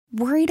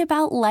Worried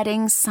about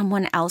letting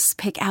someone else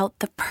pick out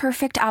the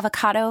perfect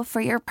avocado for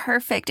your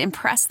perfect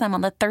impress them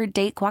on the third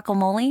date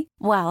guacamole?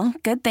 Well,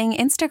 good thing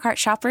Instacart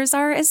shoppers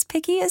are as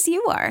picky as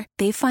you are.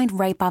 They find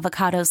ripe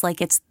avocados like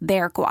it's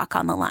their guac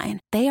on the line.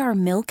 They are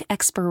milk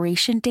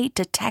expiration date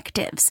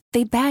detectives.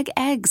 They bag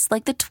eggs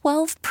like the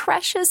 12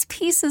 precious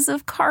pieces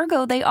of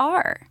cargo they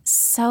are.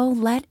 So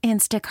let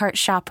Instacart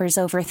shoppers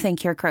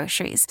overthink your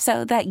groceries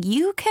so that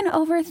you can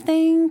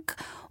overthink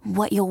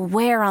what you'll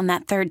wear on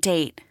that third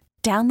date.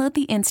 Download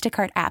the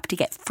Instacart app to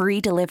get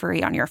free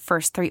delivery on your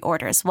first 3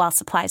 orders while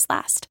supplies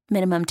last.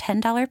 Minimum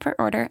 $10 per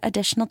order.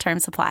 Additional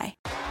terms apply.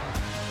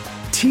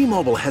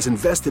 T-Mobile has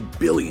invested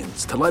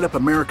billions to light up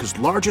America's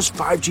largest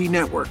 5G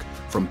network,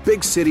 from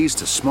big cities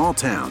to small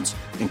towns,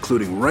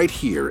 including right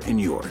here in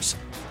yours.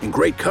 And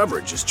great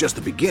coverage is just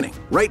the beginning.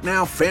 Right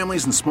now,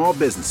 families and small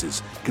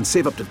businesses can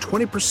save up to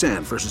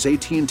 20% versus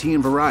AT&T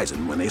and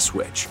Verizon when they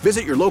switch.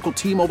 Visit your local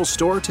T-Mobile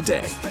store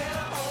today.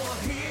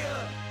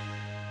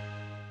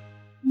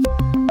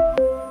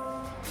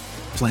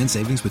 Plan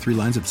savings with 3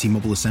 lines of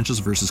T-Mobile Essentials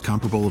versus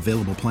comparable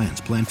available plans.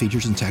 Plan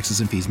features and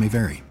taxes and fees may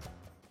vary.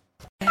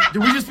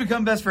 Did we just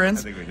become best friends?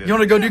 I think we did. You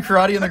want to go do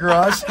karate in the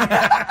garage?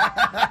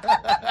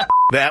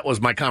 That was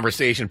my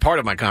conversation, part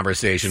of my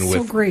conversation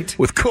so great.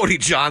 With Cody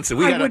Johnson.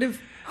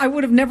 I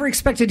would have never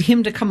expected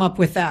him to come up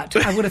with that.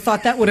 I would have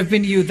thought that would have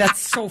been you. That's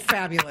so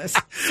fabulous.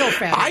 So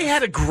fabulous. I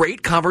had a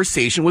great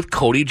conversation with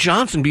Cody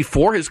Johnson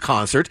before his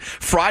concert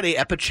Friday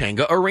at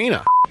Pechanga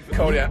Arena.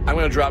 Cody, I'm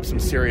going to drop some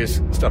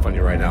serious stuff on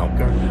you right now.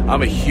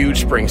 I'm a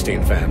huge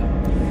Springsteen fan.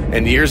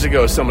 And years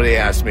ago, somebody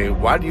asked me,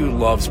 why do you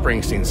love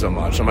Springsteen so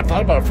much? And I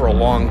thought about it for a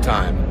long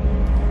time.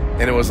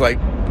 And it was like,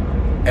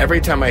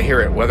 every time I hear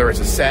it, whether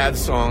it's a sad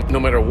song, no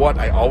matter what,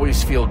 I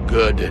always feel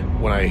good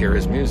when I hear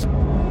his music.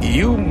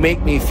 You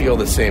make me feel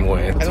the same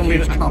way. That's a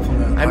huge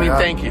compliment. I mean,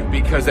 thank you,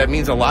 because that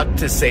means a lot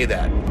to say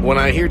that. When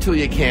I hear Till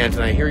You Can't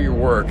and I hear your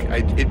work,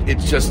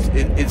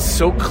 it's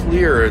so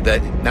clear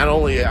that not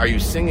only are you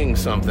singing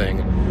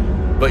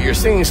something, but you're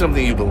singing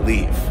something you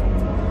believe.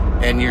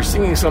 And you're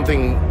singing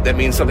something that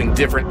means something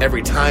different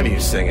every time you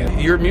sing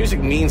it. Your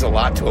music means a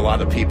lot to a lot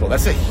of people.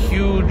 That's a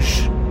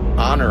huge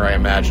honor, I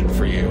imagine,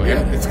 for you. Yeah.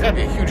 And it's got to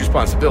be a huge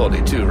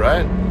responsibility, too,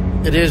 right?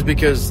 It is,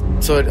 because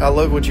I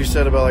love what you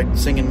said about like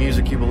singing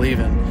music you believe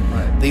in.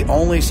 Right. The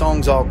only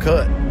songs I'll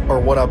cut are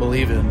what I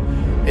believe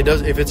in.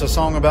 If it's a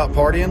song about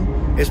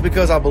partying, it's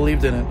because I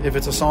believed in it. If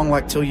it's a song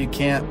like Till You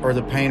Can't or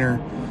The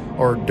Painter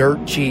or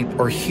Dirt Cheap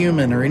or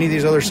Human or any of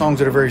these other songs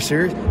that are very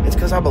serious, it's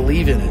because I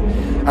believe in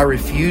it. I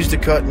refuse to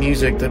cut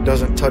music that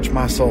doesn't touch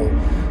my soul.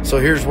 So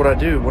here's what I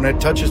do. When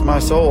it touches my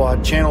soul, I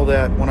channel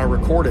that when I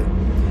record it.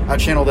 I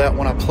channel that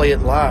when I play it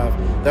live.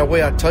 That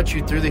way I touch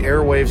you through the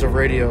airwaves of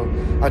radio.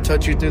 I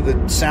touch you through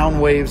the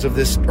sound waves of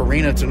this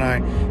arena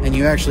tonight, and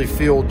you actually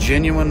feel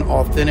genuine,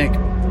 authentic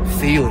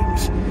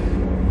feelings.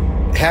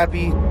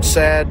 Happy,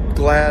 sad,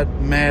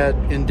 glad, mad,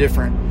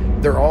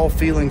 indifferent. They're all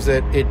feelings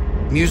that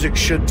music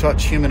should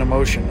touch human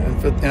emotion.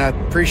 And I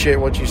appreciate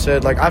what you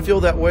said. Like, I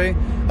feel that way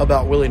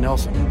about Willie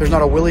Nelson. There's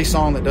not a Willie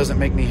song that doesn't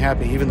make me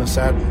happy, even the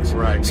sad ones.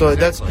 Right. So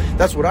exactly.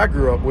 that's what I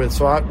grew up with.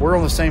 So we're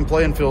on the same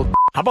playing field.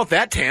 How about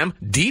that, Tam?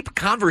 Deep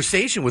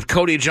conversation with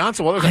Cody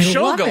Johnson while there's a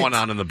show going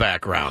on in the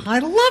background. I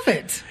love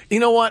it.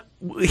 You know what?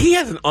 He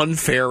has an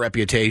unfair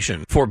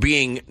reputation for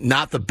being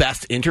not the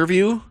best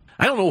interview.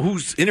 I don't know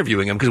who's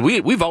interviewing him, because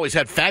we've always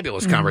had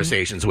fabulous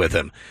conversations with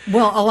him.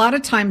 Well, a lot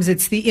of times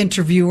it's the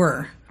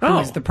interviewer who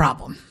is the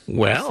problem.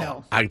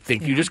 Well, I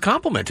think you just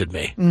complimented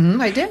me.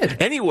 I did.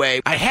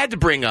 Anyway, I had to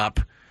bring up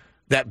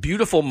that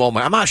beautiful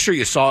moment. I'm not sure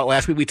you saw it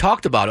last week. We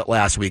talked about it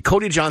last week.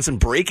 Cody Johnson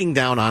breaking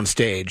down on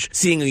stage,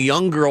 seeing a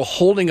young girl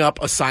holding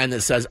up a sign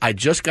that says, I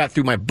just got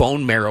through my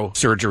bone marrow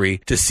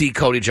surgery to see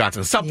Cody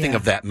Johnson. Something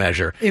of that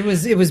measure. It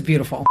was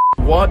beautiful.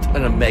 What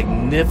a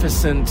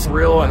magnificent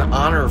thrill and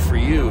honor for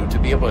you to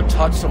be able to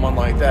touch someone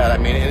like that. I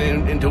mean,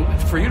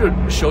 and for you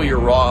to show your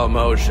raw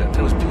emotion.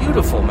 It was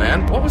beautiful,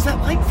 man. What was that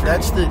like for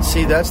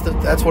you?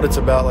 That's what it's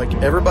about. Like,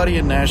 everybody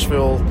in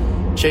Nashville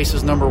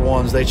chases number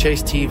ones. They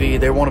chase TV.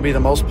 They want to be the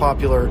most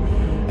popular.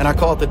 And I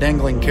call it the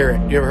dangling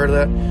carrot. You ever heard of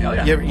that? Oh,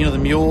 yeah. You know the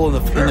mule in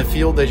the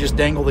field, they just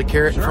dangle the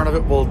carrot in front of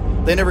it? Well,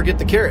 they never get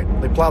the carrot.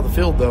 They plow the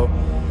field, though.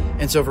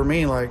 And so for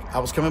me, like, I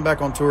was coming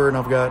back on tour, and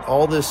I've got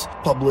all this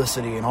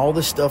publicity and all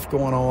this stuff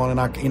going on, and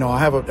I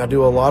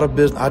do a lot of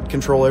business. I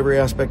control every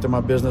aspect of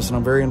my business, and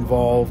I'm very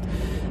involved,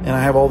 and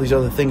I have all these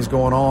other things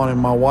going on. And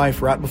my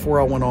wife, right before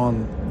I went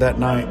on that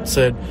night,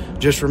 said,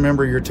 "Just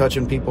remember, you're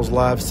touching people's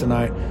lives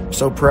tonight. I'm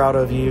so proud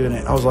of you." And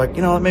I was like,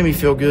 it made me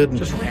feel good. And,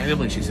 just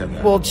randomly, she said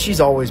that. Well, she's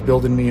always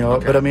building me up,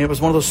 okay. But I mean, it was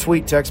one of those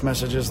sweet text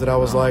messages that I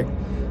was like,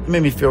 it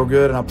made me feel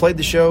good. And I played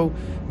the show.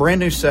 Brand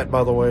new set,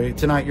 by the way.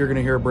 Tonight you're going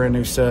to hear a brand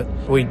new set.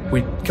 We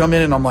come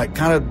in, and I'm like,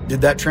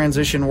 did that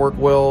transition work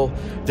well?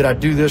 Did I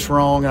do this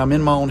wrong? And I'm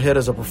in my own head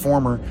as a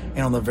performer.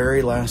 And on the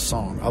very last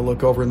song, I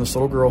look over, and this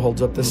little girl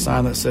holds up this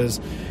sign that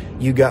says,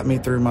 "You got me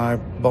through my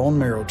bone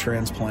marrow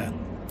transplant."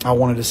 I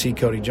wanted to see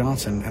Cody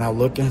Johnson, and I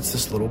look, and it's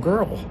this little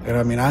girl. And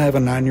I mean, I have a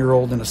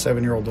 9-year-old and a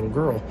 7-year-old little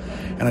girl.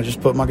 And I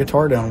just put my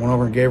guitar down, went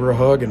over and gave her a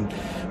hug. And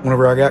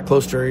whenever I got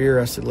close to her ear,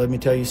 I said, let me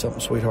tell you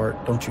something,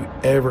 sweetheart. Don't you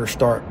ever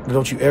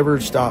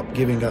stop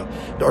giving up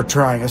or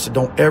trying. I said,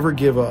 don't ever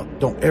give up.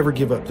 Don't ever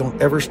give up.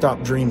 Don't ever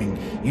stop dreaming.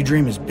 You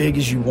dream as big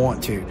as you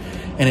want to.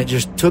 And it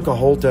just took a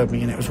hold of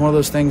me. And it was one of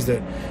those things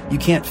that you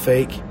can't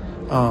fake.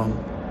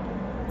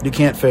 You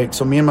can't fake.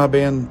 So me and my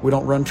band, we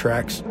don't run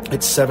tracks.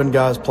 It's 7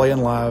 guys playing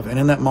live. And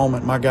in that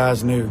moment, my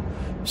guys knew,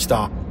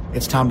 stop.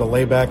 It's time to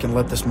lay back and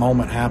let this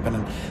moment happen.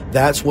 And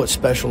that's what's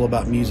special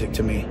about music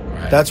to me.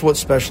 Right. That's what's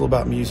special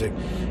about music.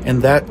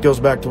 And that goes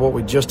back to what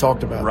we just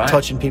talked about, right.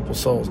 Touching people's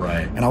souls.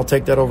 Right. And I'll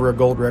take that over a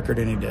gold record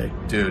any day.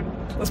 Dude,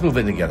 let's move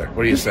in together.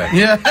 What do you say?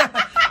 Yeah.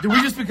 Did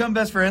we just become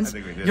best friends? I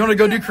think we did. You want to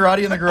go do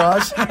karate in the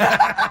garage?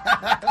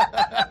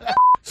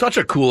 Such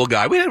a cool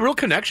guy. We had a real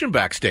connection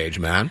backstage,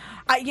 man.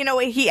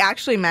 He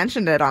actually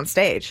mentioned it on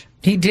stage.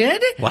 He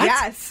did? What?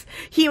 Yes.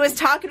 He was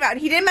talking about,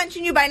 he didn't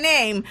mention you by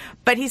name,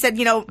 but he said,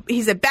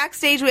 he said,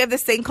 backstage we have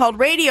this thing called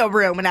Radio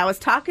Room, and I was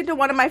talking to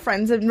one of my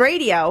friends in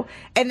radio,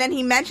 and then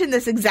he mentioned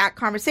this exact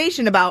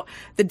conversation about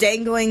the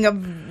dangling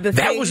of the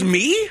That thing. was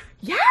me?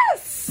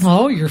 Yes.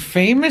 Oh, you're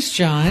famous,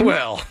 John.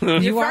 Well.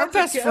 You are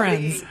best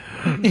friends.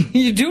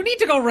 You do need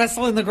to go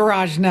wrestle in the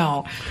garage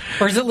now.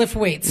 Or is it lift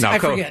weights? No, I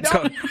forget.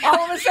 All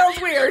of it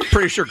sounds weird.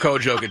 Pretty sure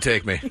Kojo could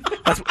take me.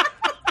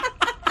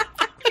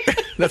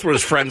 That's what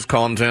his friends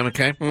call him, Tim,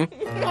 okay?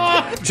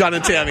 John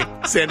and Tammy,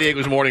 San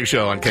Diego's morning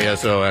show on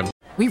KSON.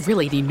 We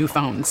really need new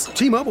phones.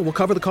 T-Mobile will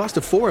cover the cost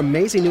of 4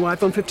 amazing new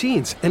iPhone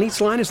 15s, and each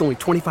line is only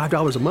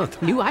 $25 a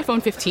month. New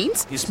iPhone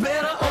 15s? It's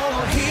better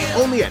over here.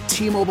 Only at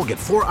T-Mobile, get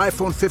 4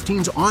 iPhone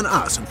 15s on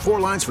us and 4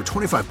 lines for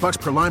 $25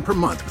 per line per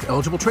month with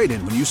eligible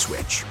trade-in when you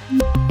switch.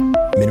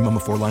 Minimum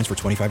of 4 lines for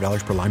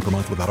 $25 per line per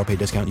month with autopay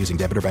discount using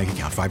debit or bank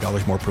account.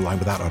 $5 more per line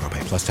without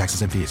autopay, plus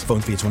taxes and fees. Phone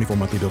fee at 24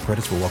 monthly bill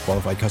credits for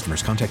well-qualified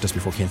customers. Contact us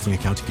before canceling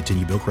account to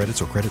continue bill credits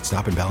or credit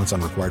stop and balance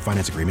on required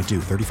finance agreement due.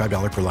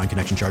 $35 per line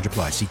connection charge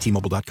applies. See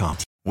T-Mobile.com.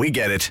 We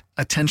get it.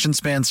 Attention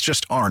spans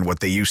just aren't what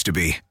they used to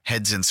be.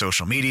 Heads in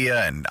social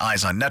media and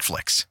eyes on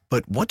Netflix.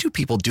 But what do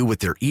people do with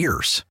their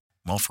ears?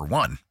 Well, for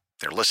one,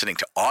 they're listening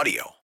to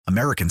audio.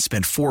 Americans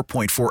spend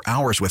 4.4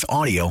 hours with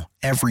audio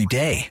every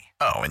day.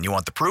 Oh, and you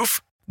want the proof?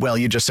 Well,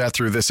 you just sat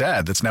through this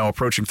ad that's now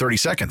approaching 30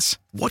 seconds.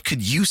 What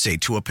could you say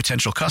to a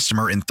potential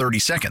customer in 30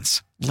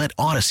 seconds? Let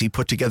Odyssey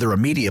put together a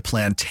media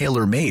plan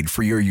tailor-made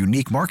for your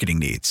unique marketing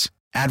needs.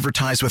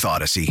 Advertise with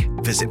Odyssey.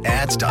 Visit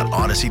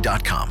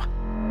ads.odyssey.com.